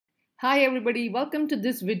Hi everybody, welcome to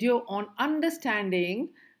this video on understanding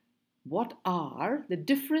what are the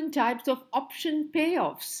different types of option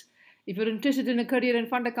payoffs. If you're interested in a career in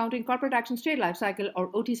fund accounting, corporate actions, trade life cycle,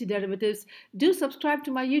 or OTC derivatives, do subscribe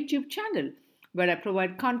to my YouTube channel where I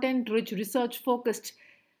provide content-rich, research-focused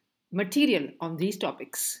material on these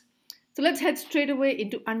topics. So let's head straight away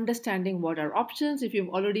into understanding what are options. If you've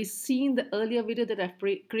already seen the earlier video that I've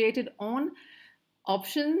created on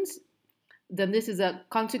options, then this is a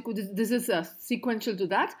sequential to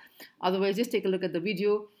that. Otherwise, just take a look at the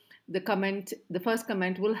video. The first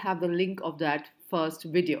comment will have the link of that first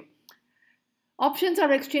video. Options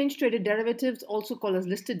are exchange traded derivatives, also called as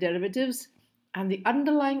listed derivatives, and the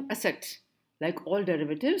underlying asset, like all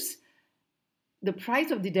derivatives, the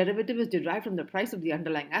price of the derivative is derived from the price of the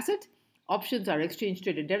underlying asset. Options are exchange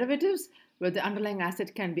traded derivatives where the underlying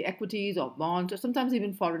asset can be equities or bonds or sometimes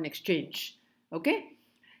even foreign exchange. Okay.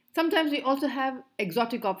 Sometimes we also have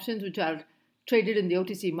exotic options which are traded in the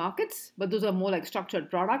OTC markets, but those are more like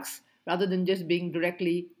structured products rather than just being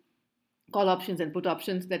directly call options and put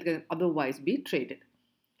options that can otherwise be traded.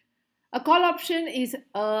 A call option is an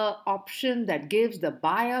option that gives the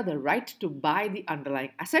buyer the right to buy the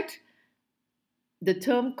underlying asset. The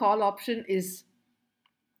term call option is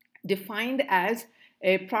defined as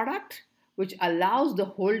a product which allows the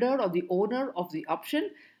holder or the owner of the option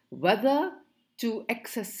whether to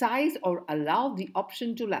exercise or allow the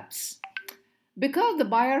option to lapse. Because the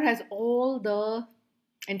buyer has all the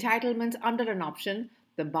entitlements under an option,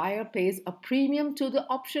 the buyer pays a premium to the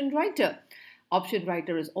option writer. Option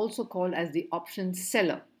writer is also called as the option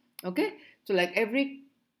seller. Okay, so like every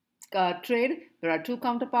trade, there are two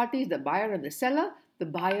counterparties, the buyer and the seller. The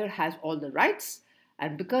buyer has all the rights,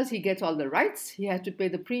 and because he gets all the rights, he has to pay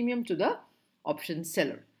the premium to the option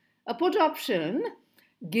seller. A put option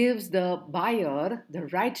gives the buyer the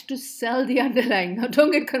right to sell the underlying. Now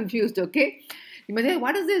don't get confused, okay? You might say,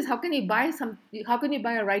 what is this? How can you buy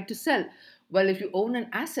a right to sell? Well, if you own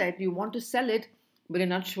an asset, you want to sell it, but you're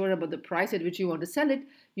not sure about the price at which you want to sell it,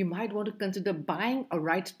 you might want to consider buying a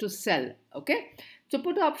right to sell, okay? So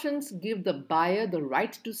put options give the buyer the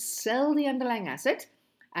right to sell the underlying asset,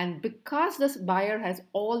 and because this buyer has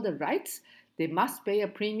all the rights, they must pay a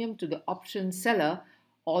premium to the option seller,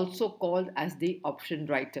 also called as the option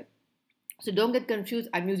writer. So don't get confused.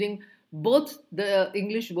 I'm using both the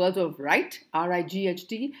English words of right,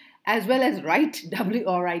 R-I-G-H-T, as well as write,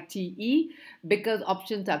 W-R-I-T-E, because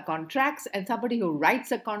options are contracts and somebody who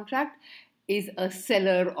writes a contract is a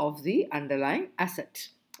seller of the underlying asset.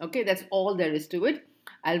 Okay, that's all there is to it.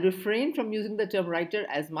 I'll refrain from using the term writer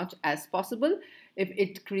as much as possible if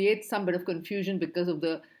it creates some bit of confusion because of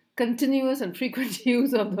the continuous and frequent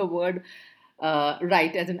use of the word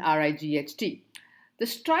right as in R-I-G-H-T. The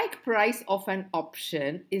strike price of an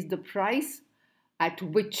option is the price at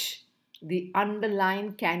which the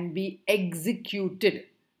underlying can be executed.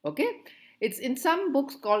 Okay, it's in some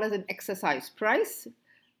books called as an exercise price.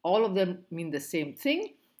 All of them mean the same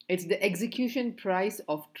thing. It's the execution price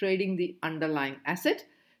of trading the underlying asset.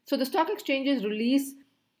 So the stock exchanges release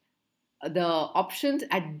the options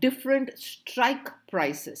at different strike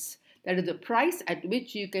prices. That is the price at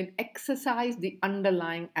which you can exercise the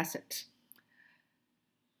underlying asset.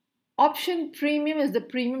 Option premium is the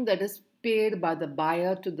premium that is paid by the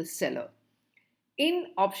buyer to the seller. In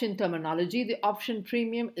option terminology, the option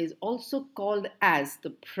premium is also called as the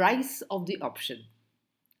price of the option.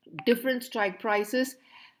 Different strike prices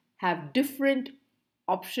have different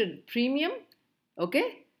option premium,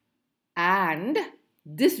 okay? And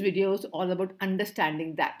this video is all about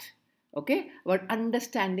understanding that. Okay, about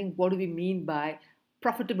understanding what do we mean by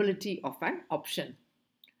profitability of an option.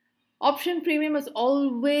 Option premium is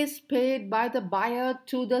always paid by the buyer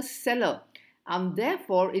to the seller, and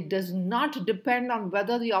therefore it does not depend on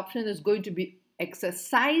whether the option is going to be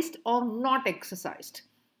exercised or not exercised.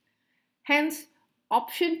 Hence,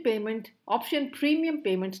 option premium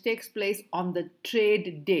payment takes place on the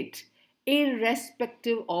trade date,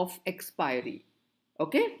 irrespective of expiry.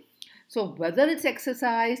 Okay? So whether it's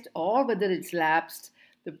exercised or whether it's lapsed,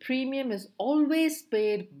 the premium is always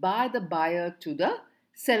paid by the buyer to the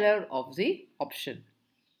seller of the option.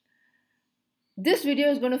 This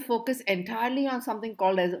video is going to focus entirely on something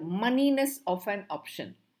called as moneyness of an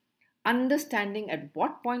option. Understanding at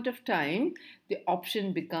what point of time the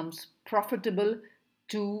option becomes profitable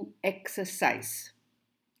to exercise.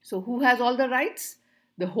 So who has all the rights?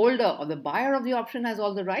 The holder or the buyer of the option has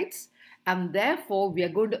all the rights. And therefore, we are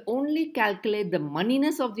going to only calculate the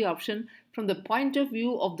moneyness of the option from the point of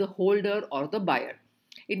view of the holder or the buyer.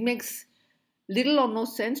 It makes little or no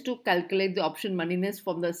sense to calculate the option moneyness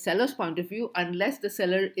from the seller's point of view unless the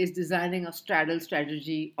seller is designing a straddle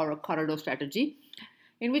strategy or a corridor strategy,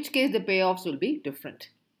 in which case the payoffs will be different.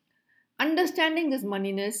 Understanding this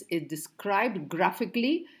moneyness is described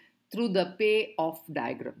graphically through the payoff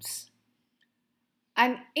diagrams.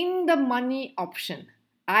 And in the money option,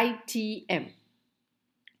 ITM,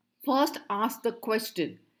 first ask the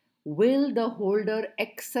question, will the holder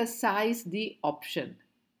exercise the option?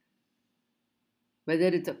 Whether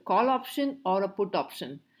it's a call option or a put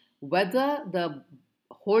option, whether the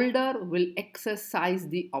holder will exercise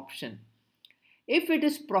the option. If it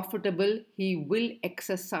is profitable, he will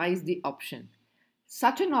exercise the option.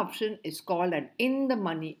 Such an option is called an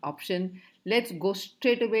in-the-money option. Let's go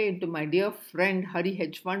straight away into my dear friend Hari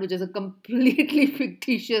Hedge Fund, which is a completely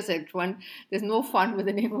fictitious hedge fund. There's no fund with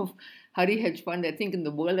the name of Hari Hedge Fund, I think, in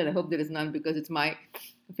the world, and I hope there is none because it's my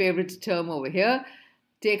favorite term over here.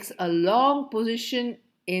 Takes a long position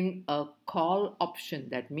in a call option.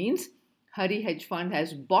 That means Hari Hedge Fund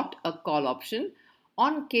has bought a call option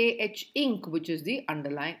on KH Inc., which is the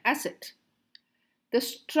underlying asset. The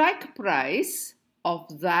strike price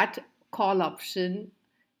of that call option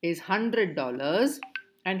is $100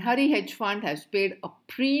 and Hari Hedge Fund has paid a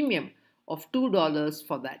premium of $2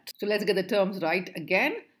 for that. So let's get the terms right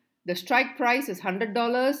again. The strike price is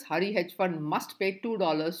 $100. Hari Hedge Fund must pay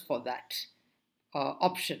 $2 for that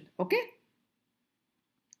option. Okay?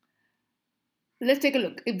 Let's take a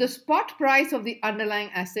look. If the spot price of the underlying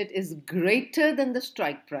asset is greater than the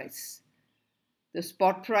strike price, the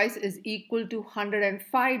spot price is equal to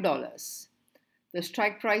 $105. The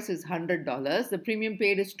strike price is $100. The premium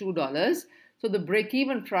paid is $2. So the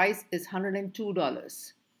break-even price is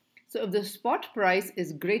 $102. So if the spot price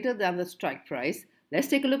is greater than the strike price, let's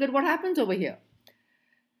take a look at what happens over here.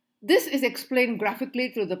 This is explained graphically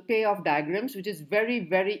through the payoff diagrams, which is very,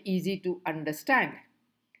 very easy to understand.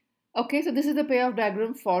 Okay, so this is the payoff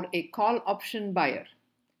diagram for a call option buyer.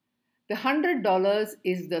 The $100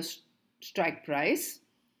 is the strike price.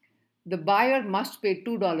 The buyer must pay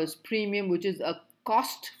 $2 premium, which is a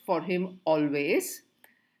cost for him always.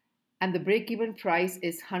 And the break-even price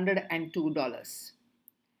is $102.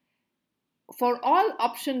 For all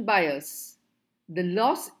option buyers, the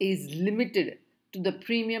loss is limited to the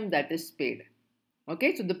premium that is paid.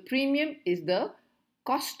 Okay, so the premium is the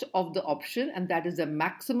cost of the option, and that is the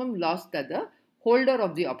maximum loss that the holder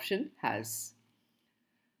of the option has.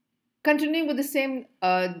 Continuing with the same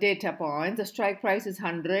data points, the strike price is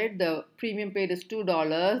 $100, the premium paid is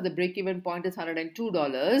 $2, the break-even point is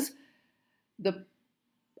 $102.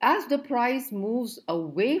 As the price moves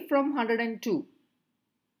away from $102,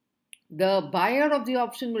 the buyer of the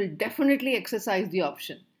option will definitely exercise the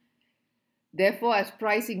option. Therefore, as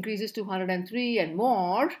price increases to $103 and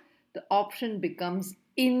more, the option becomes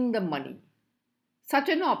in the money. Such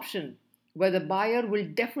an option where the buyer will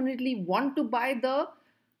definitely want to buy the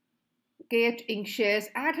KH Inc. shares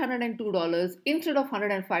at $102 instead of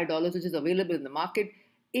 $105, which is available in the market,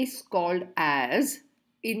 is called as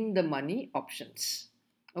in the money options.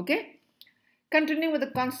 Okay? Continuing with the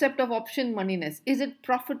concept of option moneyness. Is it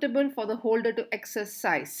profitable for the holder to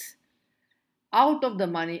exercise? Out of the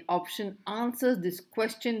money option answers this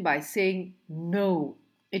question by saying no.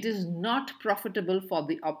 It is not profitable for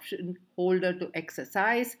the option holder to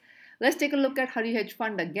exercise. Let's take a look at Hari Hedge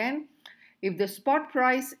Fund again. If the spot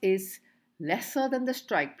price is lesser than the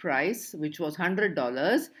strike price, which was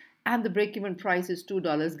 $100, and the break-even price is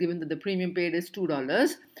 $2, given that the premium paid is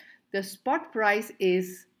 $2, the spot price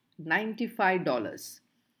is $95.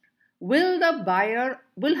 Will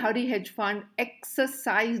Hari Hedge Fund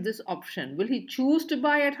exercise this option? Will he choose to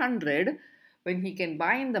buy at 100 when he can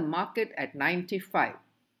buy in the market at 95?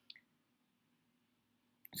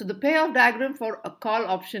 So the payoff diagram for a call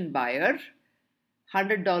option buyer,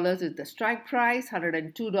 $100 is the strike price,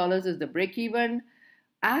 $102 is the break-even.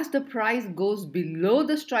 As the price goes below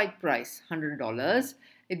the strike price, $100,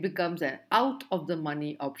 it becomes an out of the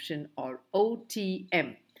money option or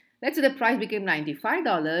OTM. Let's say the price became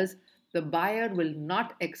 $95. The buyer will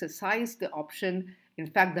not exercise the option. In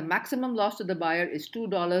fact, the maximum loss to the buyer is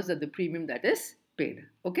 $2 at the premium that is paid.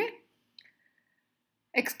 Okay?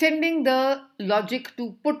 Extending the logic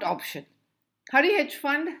to put option. Hari Hedge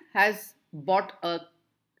Fund has bought a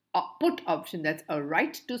put option, that's a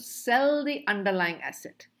right to sell the underlying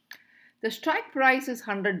asset. The strike price is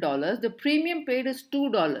 $100. The premium paid is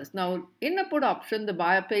 $2. Now, in a put option, the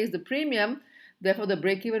buyer pays the premium. Therefore, the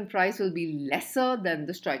break-even price will be lesser than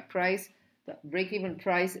the strike price. The break-even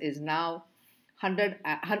price is now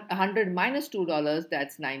 100 minus $2,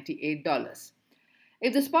 that's $98.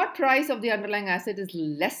 If the spot price of the underlying asset is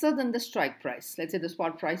lesser than the strike price, let's say the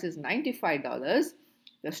spot price is $95,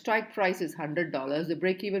 the strike price is $100, the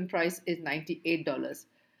break-even price is $98.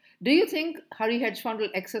 Do you think Hurry Hedge Fund will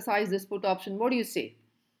exercise this put option? What do you say?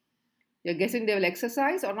 You're guessing they will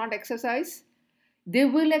exercise or not exercise? They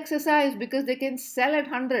will exercise because they can sell at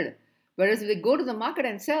 100. Whereas if they go to the market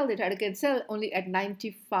and sell, they can sell only at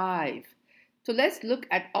 95. So let's look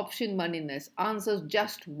at option moneyness. Answers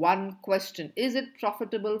just one question. Is it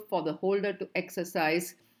profitable for the holder to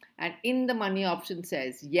exercise? And in the money option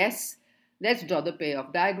says yes. Let's draw the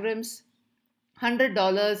payoff diagrams.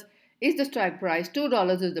 $100 is the strike price.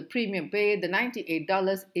 $2 is the premium paid. The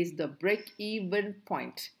 $98 is the break-even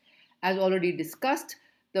point. As already discussed,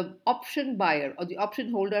 the option buyer or the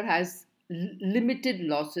option holder has limited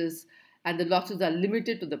losses, and the losses are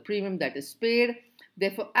limited to the premium that is paid.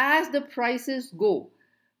 Therefore, as the prices go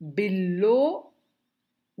below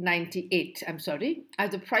 98, as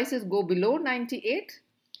the prices go below 98,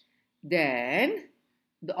 then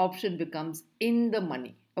the option becomes in the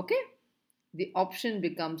money. Okay? The option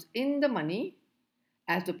becomes in the money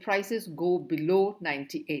as the prices go below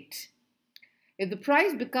 98. If the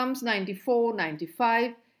price becomes 94,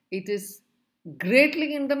 95, it is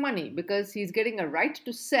greatly in the money because he's getting a right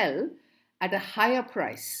to sell at a higher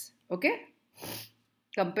price, okay,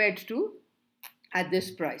 compared to at this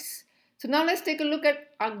price. So now let's take a look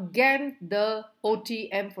at again the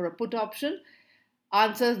OTM for a put option.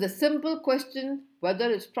 Answers the simple question whether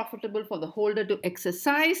it's profitable for the holder to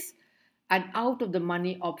exercise, and out of the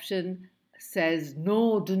money option says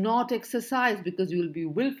no, do not exercise because you will be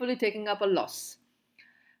willfully taking up a loss.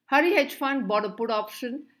 Hurry Hedge Fund bought a put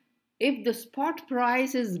option. If the spot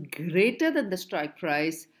price is greater than the strike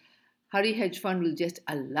price, Hurry Hedge Fund will just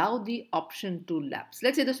allow the option to lapse.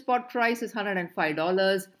 Let's say the spot price is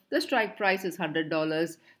 $105, the strike price is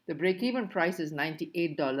 $100, the break-even price is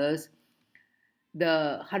 $98.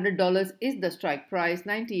 The $100 is the strike price,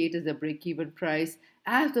 $98 is the break-even price.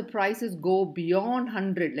 As the prices go beyond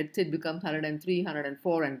 100, let's say it becomes 103,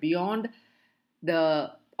 104 and beyond,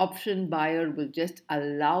 the option buyer will just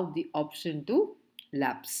allow the option to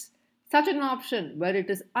lapse. Such an option where it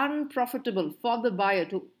is unprofitable for the buyer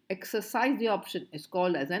to exercise the option is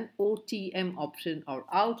called as an OTM option or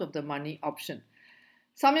out of the money option.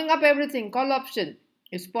 Summing up everything, call option.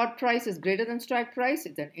 If spot price is greater than strike price,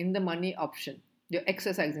 it's an in the money option. You're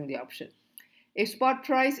exercising the option. If spot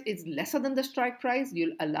price is lesser than the strike price,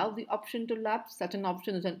 you'll allow the option to lapse. Such an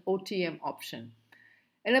option is an OTM option.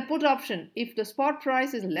 In a put option, if the spot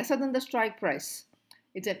price is lesser than the strike price,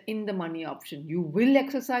 it's an in the money option. You will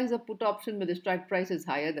exercise a put option when the strike price is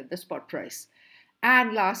higher than the spot price.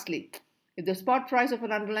 And lastly, if the spot price of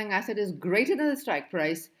an underlying asset is greater than the strike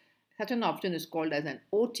price, such an option is called as an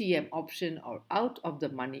OTM option or out of the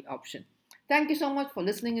money option. Thank you so much for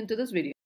listening into this video.